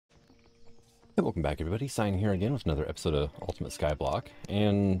Hey, welcome back everybody, Sign here again with another episode of Ultimate Skyblock,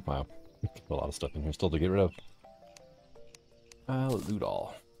 and wow, a lot of stuff in here still to get rid of. Loot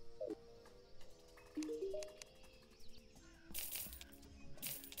all.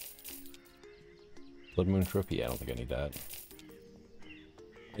 Blood Moon Trophy, I don't think I need that.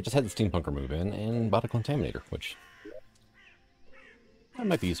 I just had the Steampunker move in and bought a Contaminator, which that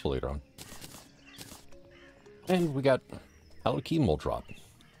might be useful later on. And we got Hello Key Mold Drop,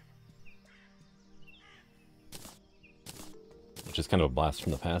 which is kind of a blast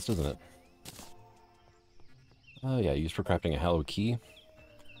from the past, isn't it? Yeah, used for crafting a Hello Key.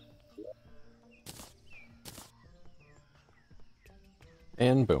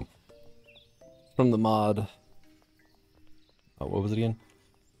 And boom. From the mod... what was it again?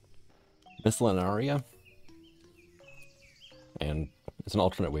 Miscellaneria? And it's an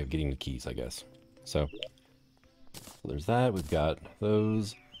alternate way of getting the keys, I guess. So there's that. We've got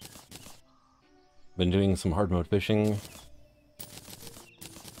those. Been doing some hard mode fishing.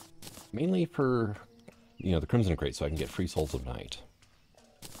 Mainly for, you know, the Crimson Crate, so I can get free Souls of Night.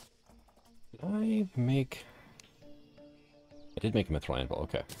 Did I make... I did make a Mithril Anvil,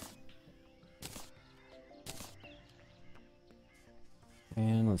 okay.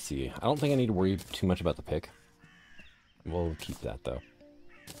 And let's see. I don't think I need to worry too much about the pick. We'll keep that, though.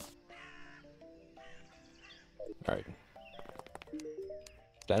 Alright.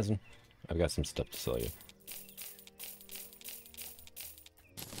 Dazen, I've got some stuff to sell you.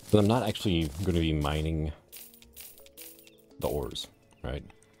 But I'm not actually going to be mining the ores, right?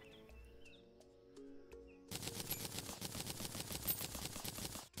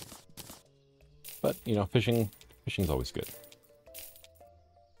 But, you know, fishing's always good.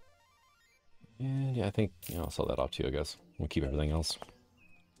 And yeah, I think, you know, I'll sell that off too, I guess. We'll keep everything else. I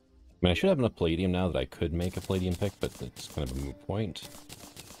mean, I should have enough palladium now that I could make a palladium pick, but it's kind of a moot point.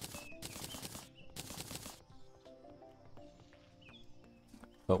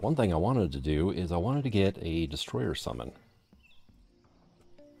 But one thing I wanted to do is I wanted to get a destroyer summon.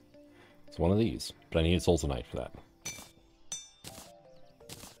 It's one of these, but I needed Souls of Night for that.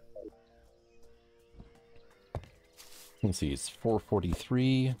 Let's see, it's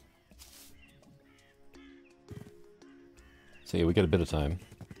 443. So yeah, we got a bit of time.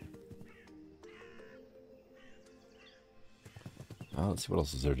 Let's see what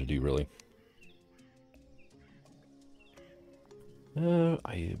else is there to do, really.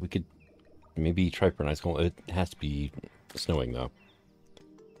 We could maybe try for an ice golem. It has to be snowing, though.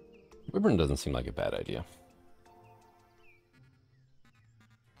 Wyvern doesn't seem like a bad idea.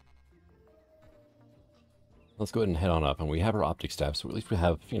 Let's go ahead and head on up, and we have our optic staff, so at least we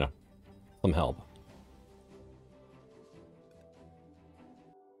have, you know, some help.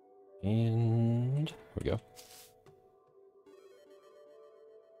 And here we go.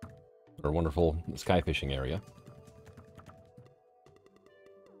 Our wonderful sky fishing area.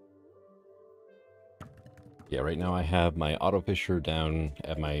 Yeah, right now I have my auto fisher down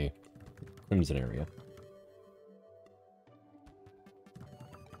at my crimson area.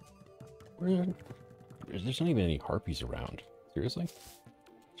 There's not even any harpies around. Seriously?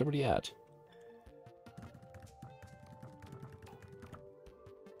 Where's everybody at?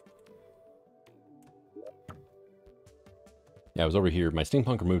 Yeah, I was over here. My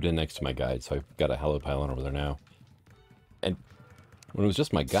steampunker moved in next to my guide, so I've got a hallow pylon over there now. And when it was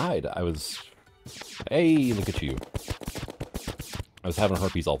just my guide, I was... Hey, look at you. I was having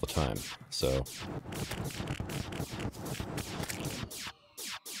harpies all the time, so...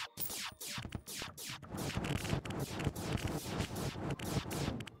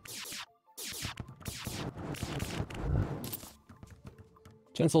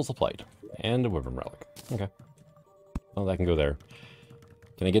 Souls of Flight. And a Wyvern Relic. Okay. Well, that can go there.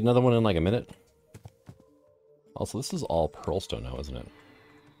 Can I get another one in like a minute? Also, this is all pearlstone now, isn't it?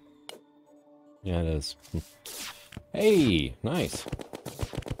 Yeah, it is. Hey, nice.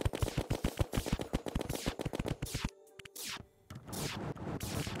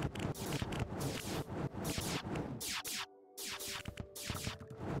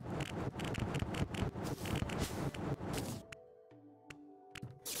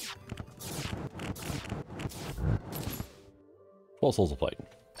 Well, Souls of Flight.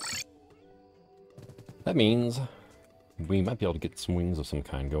 That means we might be able to get some wings of some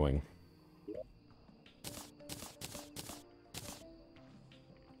kind going.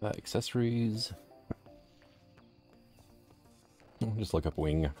 Accessories. Just look up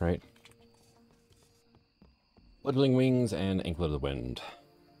wing, right? Fledgling wings and anklet of the wind.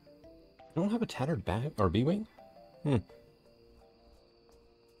 I don't have a tattered back or B-wing?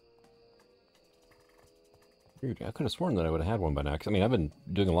 Weird. I could have sworn that I would have had one by now. 'Cause, I mean, I've been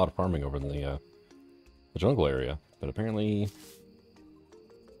doing a lot of farming over in the the jungle area, but apparently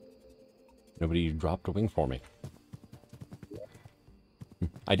nobody dropped a wing for me.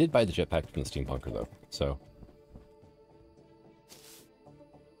 I did buy the jetpack from the steampunker though, so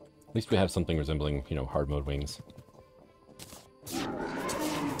at least we have something resembling, you know, hard mode wings.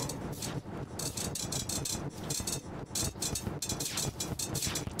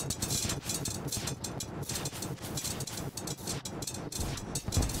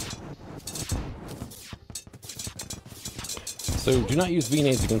 So do not use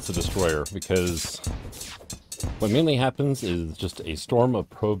V-nades against the destroyer, because what mainly happens is just a storm of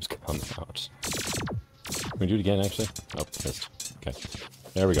probes come out. Can we do it again, actually? Oh, missed. Okay.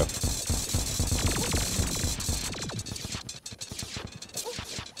 There we go.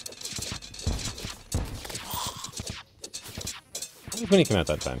 When he came out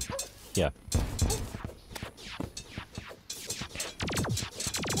that time. Yeah.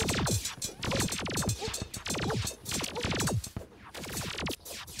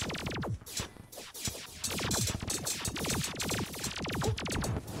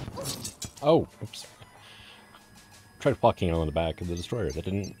 Oh, oops. Tried walking on the back of the destroyer. That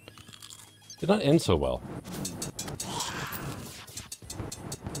did not end so well.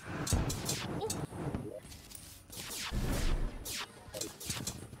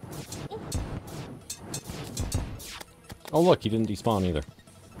 Oh look, he didn't despawn either.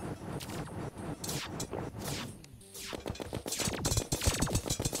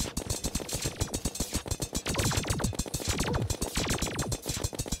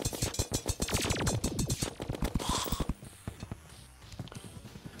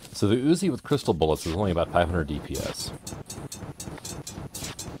 So the Uzi with crystal bullets is only about 500 DPS.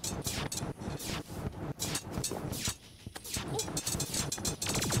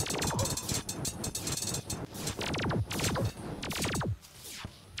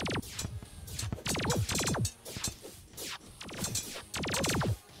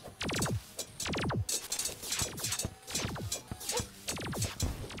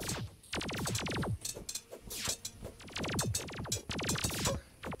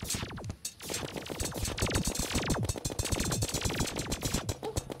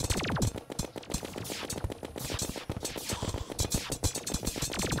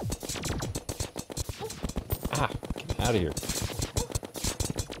 Out of here.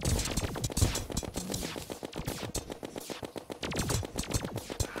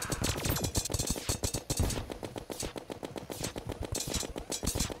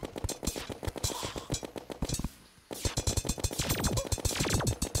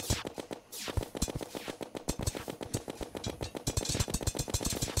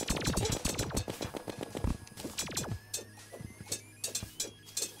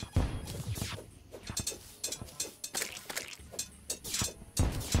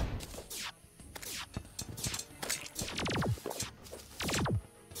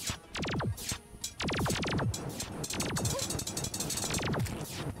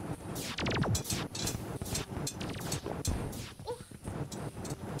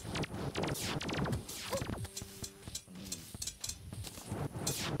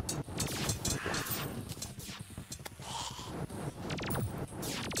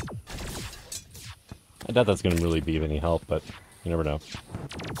 I doubt that's going to really be of any help, but you never know.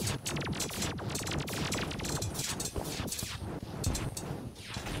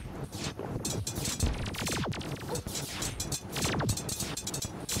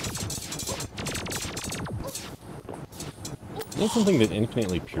 Need something that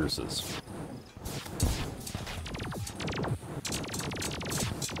infinitely pierces.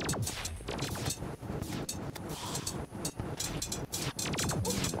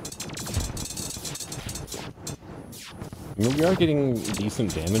 I mean, we are getting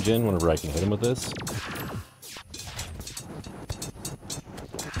decent damage in whenever I can hit him with this.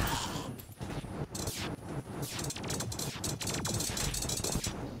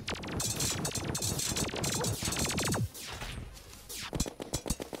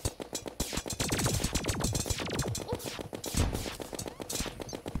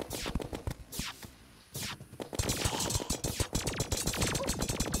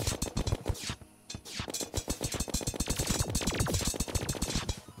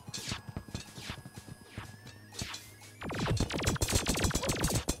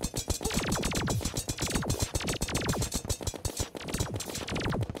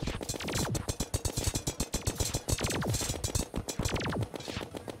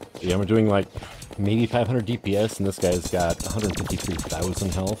 Yeah, we're doing like maybe 500 DPS, and this guy's got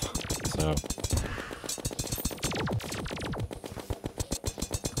 153,000 health, so...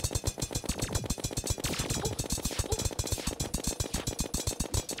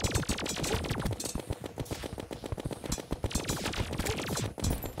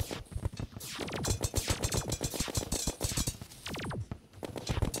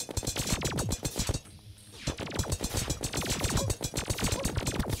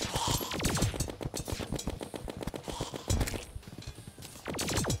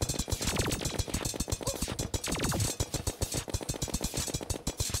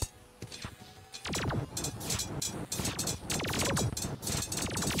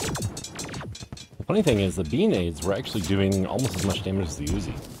 Funny thing is, the B-nades were actually doing almost as much damage as the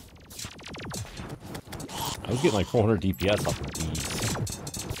Uzi. I was getting like 400 DPS off of these.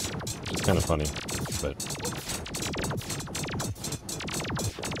 Which is kind of funny, but...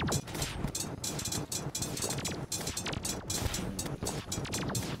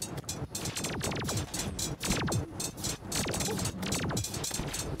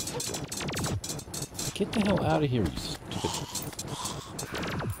 Get the hell out of here, you stupid...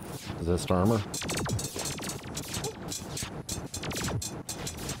 Is that Starmer?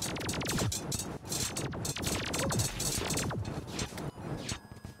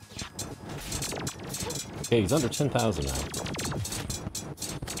 Okay, he's under 10,000 now.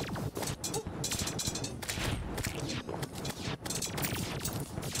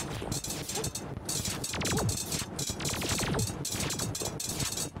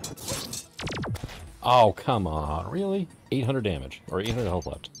 Oh, come on. Really? 800 damage. Or 800 health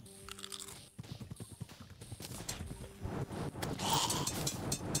left.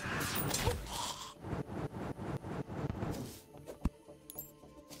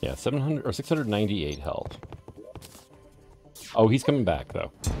 Yeah, 700 or 698 health. Oh, he's coming back, though.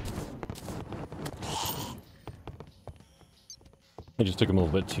 It just took him a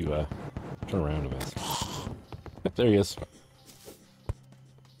little bit to turn around to us. Yep, there he is.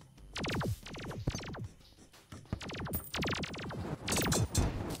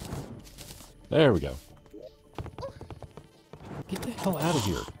 There we go. Get the hell out of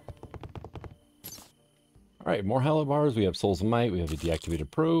here. Alright, more Hallow Bars. We have Souls of Might. We have a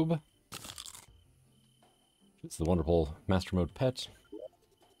deactivated probe. It's the wonderful Master Mode pet.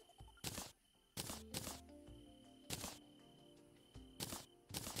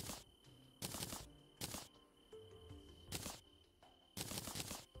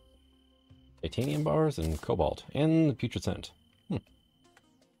 Titanium bars and cobalt. And the Putrid Scent.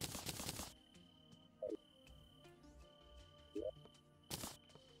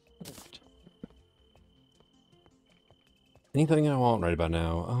 Anything I want right about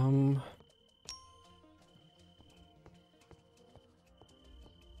now?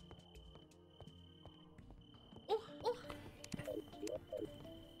 Where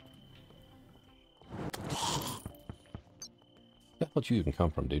the hell did you even come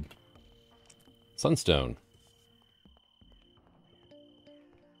from, dude? Sunstone.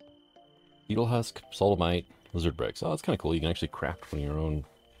 Beetle Husk, Soulmite, Lizard Bricks. Oh, that's kind of cool. You can actually craft one of your own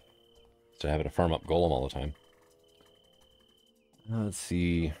instead of having to farm up Golem all the time. Let's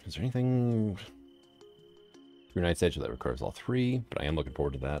see. Is there anything... Through Night's Edge that requires all three, but I am looking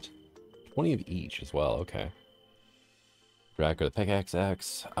forward to that. 20 of each as well, okay. Drag or the Pickaxe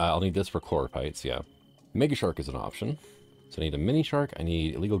Axe. I'll need this for Chlorophytes, yeah. Mega Shark is an option. So I need a Mini Shark, I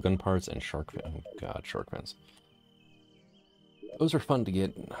need illegal gun parts, and Shark Fin. Oh god, Shark Fins. Those are fun to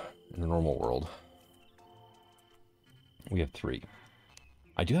get in the normal world. We have 3.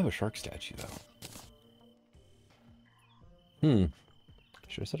 I do have a shark statue, though.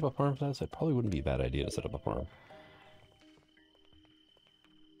 Should I set up a farm for that? It probably wouldn't be a bad idea to set up a farm.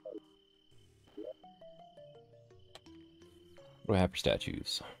 What do I have for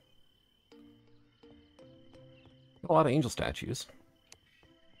statues? A lot of angel statues.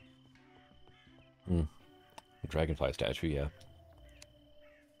 Dragonfly statue, yeah.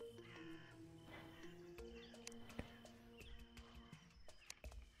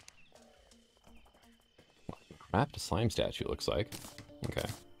 Craft a slime statue, looks like. Okay.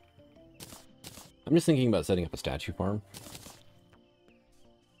 I'm just thinking about setting up a statue farm.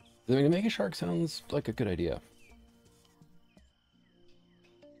 I mean, Mega Shark sounds like a good idea.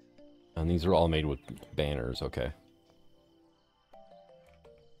 And these are all made with banners, okay.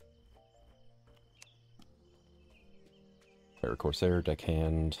 Fire Corsair,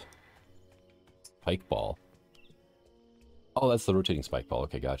 Deckhand, Spike Ball. Oh, that's the rotating Spike Ball.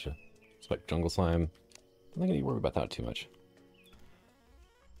 Okay, gotcha. Spike Jungle Slime. I don't think I need to worry about that too much.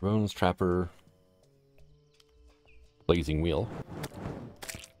 Drones, Trapper, Blazing Wheel.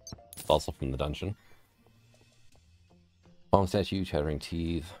 It's also from the dungeon. Bomb Statue, Chattering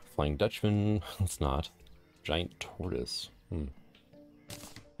Teeth, Flying Dutchman. Let's not. Giant Tortoise. Sure,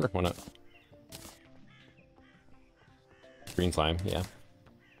 why not? Green Slime, yeah.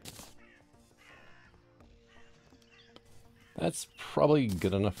 That's probably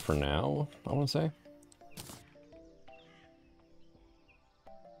good enough for now, I want to say.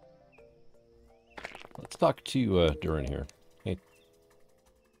 Let's talk to Durin here. Hey.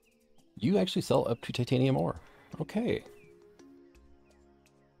 You actually sell up to titanium ore. Okay.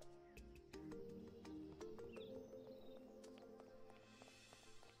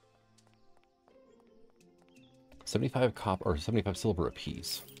 $75 copper or 75 silver a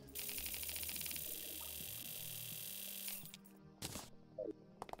piece.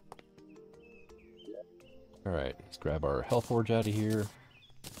 Alright, let's grab our health forge out of here.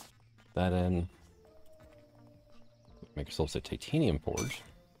 That in. Make ourselves a titanium forge.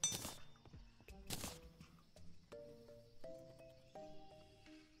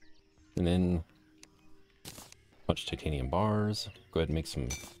 And then a bunch of titanium bars. Go ahead and make some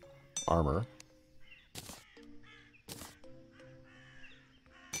armor.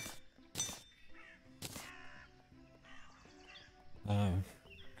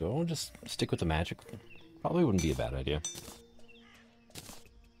 Go just stick with the magic. Probably wouldn't be a bad idea.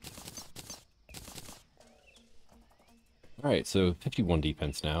 Alright, so 51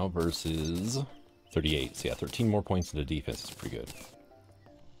 defense now versus 38. So yeah, 13 more points into defense is pretty good.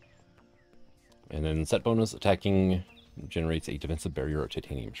 And then set bonus, attacking generates a defensive barrier of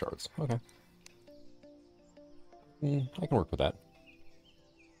titanium shards. Okay. I can work with that.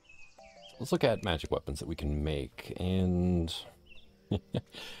 So let's look at magic weapons that we can make, and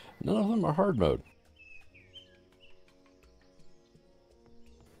none of them are hard mode.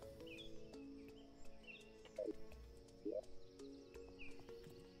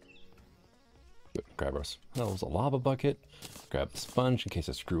 Good. Grab us. That was a lava bucket. Grab the sponge in case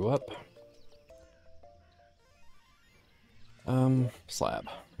I screw up. Slab.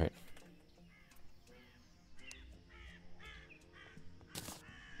 Right.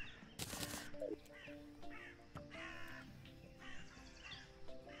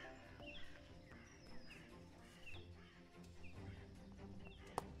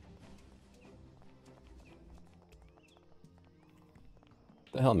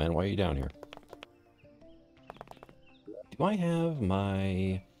 The hell, man? Why are you down here? Do I have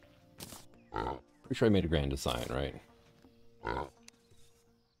my... Pretty sure I made a grand design, right?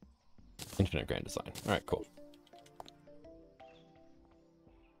 Infinite grand design. Alright, cool.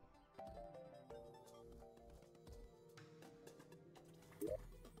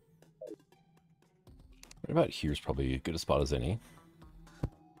 Right about here's probably as good a spot as any.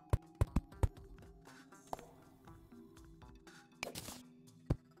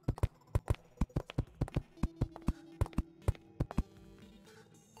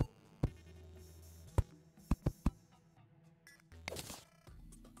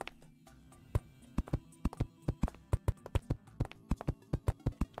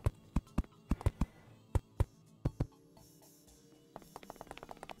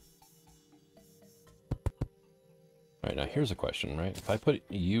 Alright, now here's a question, right? If I put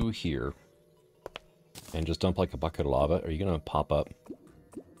you here and just dump like a bucket of lava, are you gonna pop up?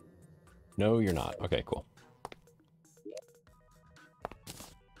 No, you're not. Okay, cool.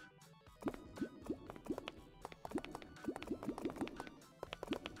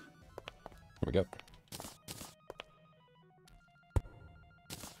 Here we go.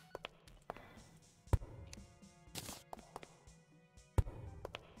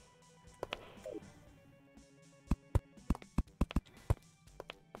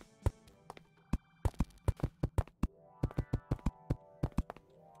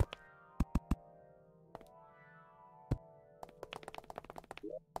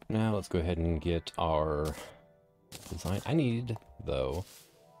 Now let's go ahead and get our design. I need, though,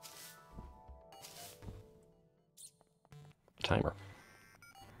 a timer.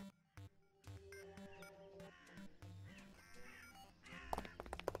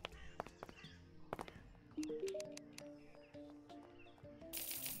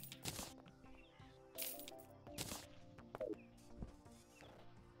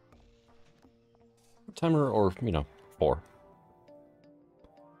 Timer, or, you know, 4.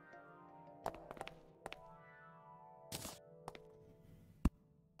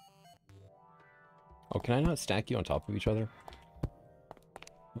 Oh, can I not stack you on top of each other?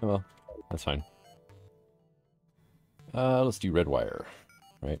 Oh, well, that's fine. Let's do red wire,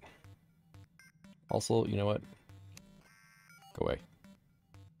 right? Also, you know what? Go away.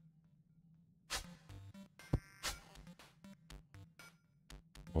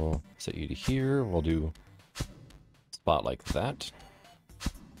 We'll set you to here. We'll do a spot like that.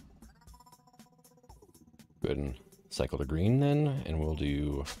 Go ahead and cycle to green then, and we'll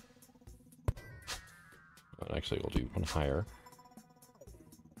do... Actually, we'll do one higher.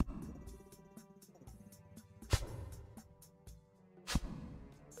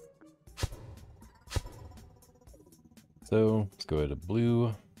 So let's go to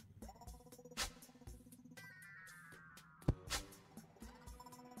blue.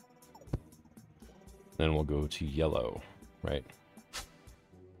 Then we'll go to yellow, right?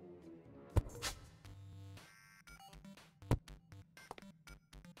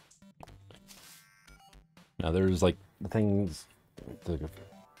 Now there's like the things, the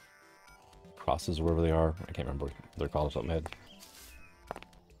crosses or whatever they are. I can't remember what they're called off the top of my head.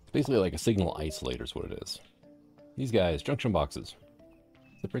 basically like a signal isolator is what it is. These guys, junction boxes.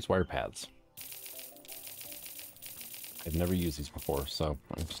 Separates wire paths. I've never used these before, so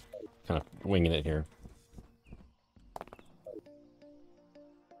I'm just kind of winging it here.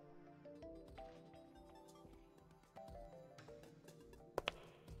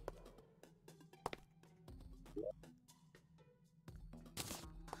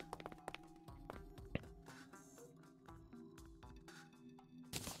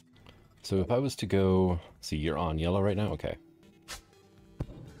 So if I was to go, see, you're on yellow right now? Okay.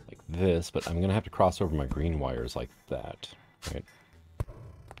 Like this, but I'm going to have to cross over my green wires like that, right?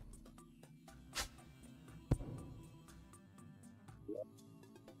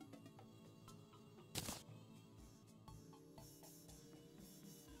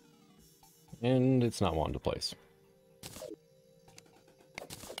 And it's not wanting to place.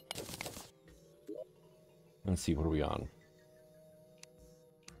 Let's see, what are we on?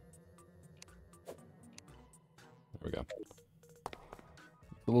 There we go.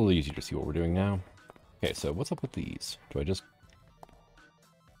 A little easier to see what we're doing now. Okay, so what's up with these? Do I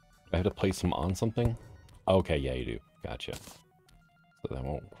have to place them on something? Okay, yeah, you do. Gotcha. So that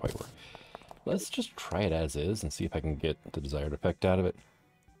won't quite work. Let's just try it as is and see if I can get the desired effect out of it.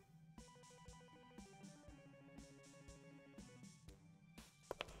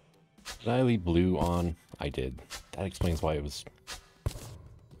 Did I leave blue on? I did. That explains why it was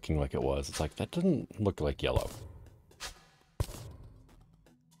looking like it was. It's like, that doesn't look like yellow.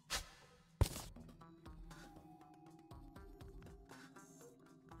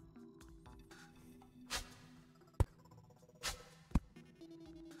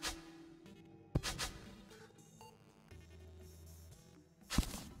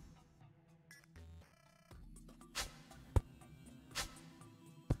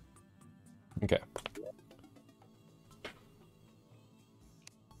 Okay.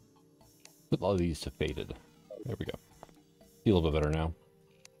 Put all of these to faded. There we go. Feel a little bit better now.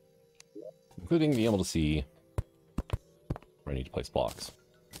 Including being able to see where I need to place blocks.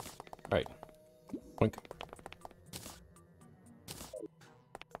 Alright. Boink.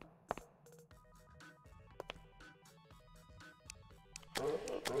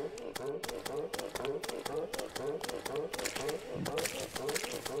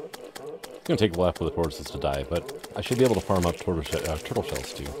 It's going to take a while for the tortoises to die, but I should be able to farm up turtle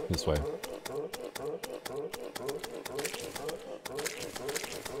shells too, this way.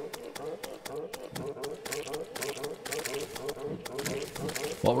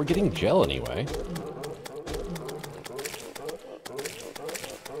 Well, we're getting gel anyway.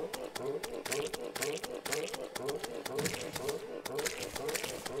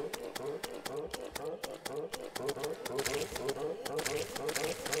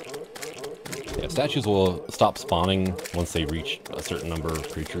 Yeah, statues will stop spawning once they reach a certain number of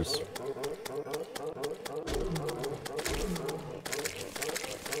creatures.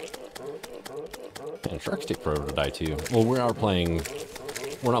 And sharks take forever to die too. Well, we're not playing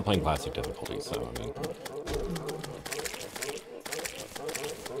classic difficulty, so I mean.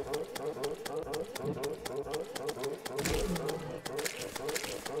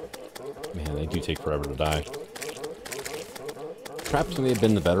 Man, they do take forever to die. Traps may have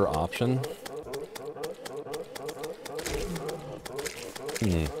been the better option.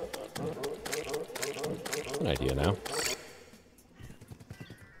 An idea now.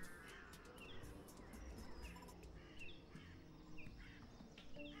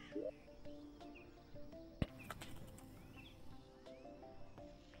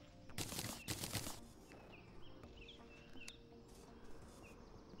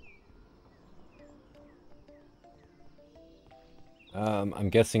 I'm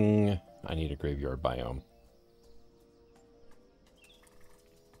guessing I need a graveyard biome.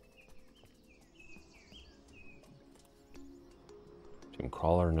 Tomb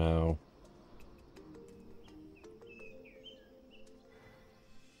crawler, no.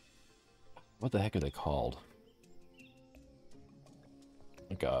 What the heck are they called?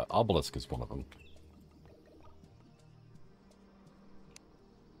 Like obelisk is one of them.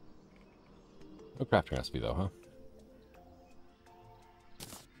 No crafting recipe though, huh?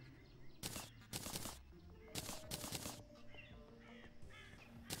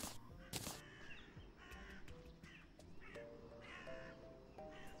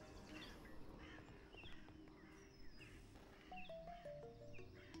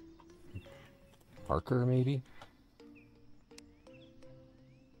 Parker, maybe?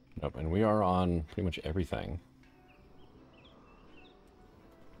 Nope, and we are on pretty much everything.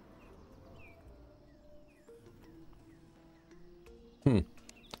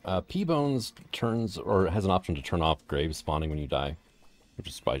 P-Bones turns, or has an option to turn off grave spawning when you die. which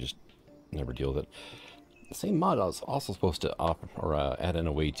is why I just never deal with it. The same mod I was also supposed to add in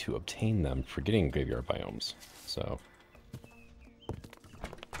a way to obtain them for getting graveyard biomes. So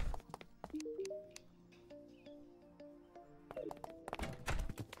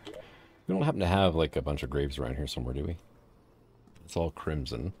we don't happen to have like a bunch of graves around here somewhere, do we? It's all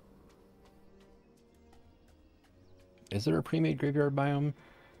crimson. Is there a pre-made graveyard biome?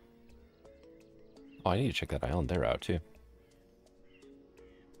 Oh, I need to check that island there out too.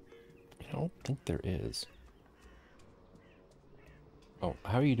 I don't think there is. Oh,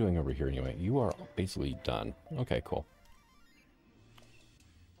 how are you doing over here anyway? You are basically done. Okay, cool.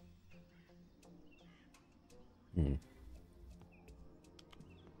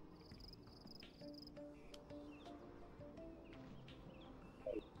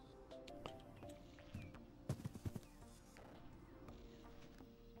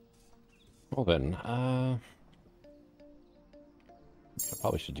 Well then, I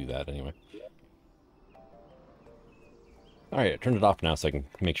probably should do that anyway. Alright, I turned it off now so I can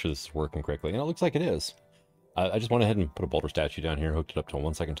make sure this is working correctly. And it looks like it is. I just went ahead and put a boulder statue down here, hooked it up to a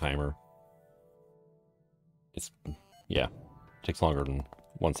 1-second timer. It's, yeah, it takes longer than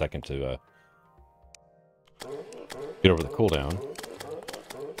 1 second to get over the cooldown.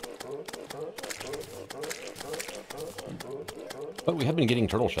 But we have been getting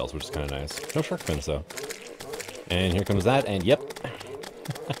turtle shells, which is kind of nice. No shark fins, though. And here comes that, and yep.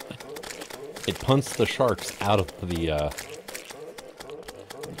 It punts the sharks out of the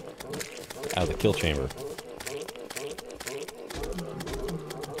kill chamber.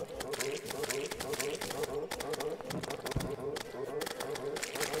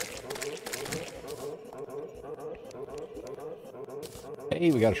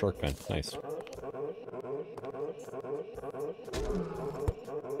 Hey, we got a shark fin. Nice.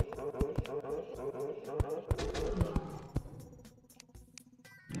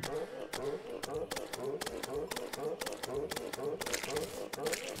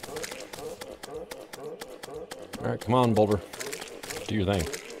 Alright, come on, Boulder. Do your thing.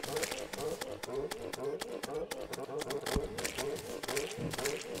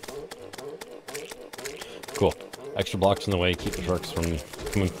 Cool. Extra blocks in the way, keep the sharks from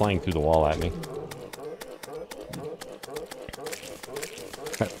coming flying through the wall at me.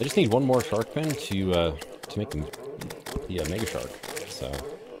 Right, I just need one more shark fin to make them the mega shark. So.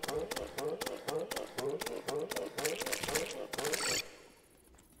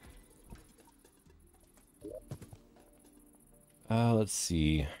 Let's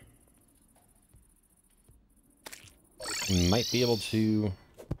see. Might be able to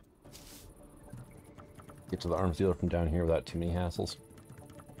get to the arms dealer from down here without too many hassles.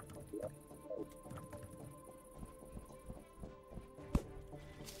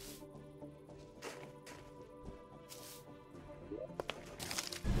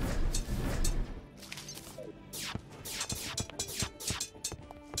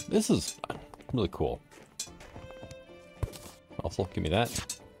 This is really cool. Also, give me that.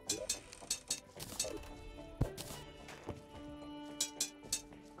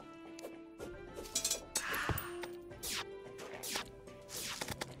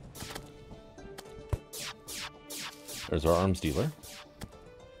 There's our arms dealer.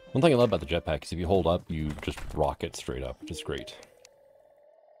 One thing I love about the jetpack is if you hold up, you just rocket straight up, which is great.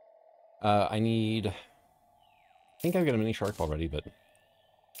 I think I've got a mini shark already, but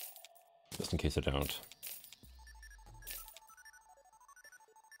just in case I don't.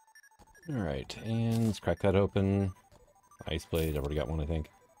 Alright, and let's crack that open. Ice blade, I've already got one, I think.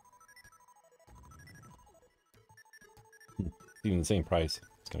 Even the same price.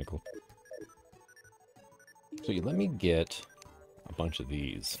 It's kind of cool. So you let me get a bunch of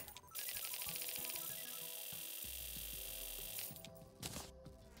these.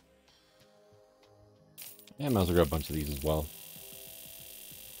 And I might as well grab a bunch of these as well.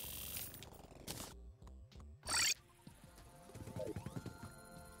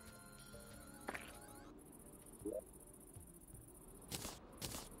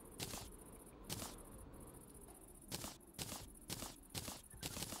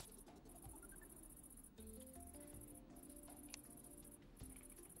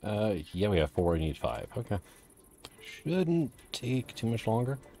 Yeah, we have 4, I need 5. Okay. Shouldn't take too much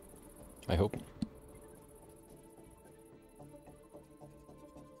longer. I hope.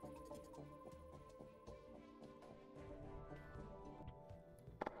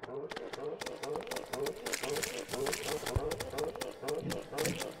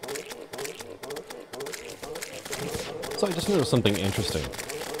 So I just noticed something interesting.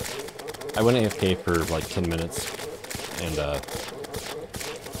 I went AFK for like 10 minutes and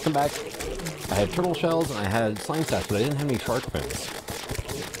come back. I had turtle shells and I had slime stats, but I didn't have any shark fins.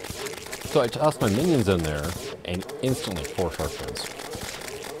 So I tossed my minions in there, and instantly 4 shark fins.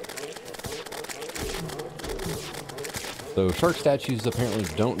 So shark statues apparently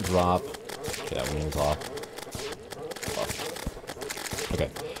don't drop... Okay, that one was off. Okay.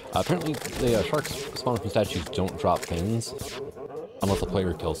 Apparently the sharks spawn from statues don't drop fins unless the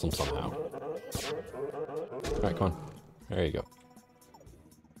player kills them somehow. Alright, come on. There you go.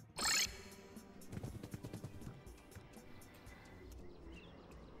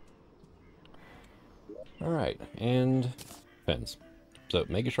 Alright, and fins. So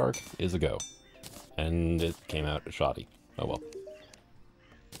Mega Shark is a go. And it came out shoddy. Oh well.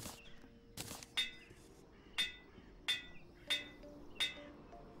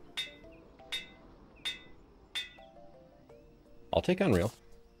 I'll take Unreal.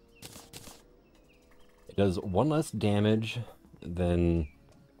 It does 1 less damage than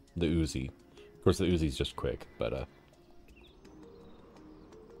the Uzi. Of course, the Uzi's just quick, but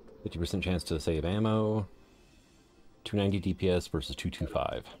 50% chance to save ammo, 290 DPS versus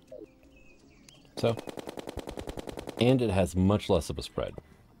 225. So, and it has much less of a spread,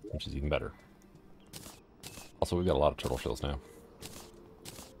 which is even better. Also, we've got a lot of turtle shells now.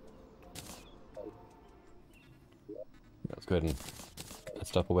 Let's go ahead and put that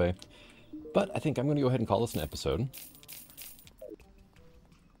stuff away. But I think I'm going to go ahead and call this an episode.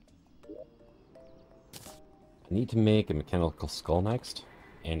 I need to make a mechanical skull next,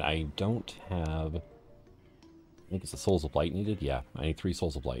 and I don't have... I think it's the Souls of Light needed? Yeah, I need 3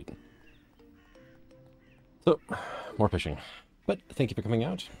 Souls of Light. So, more fishing. But thank you for coming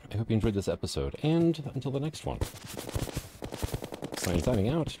out. I hope you enjoyed this episode, and until the next one. Signing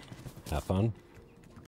out. Have fun.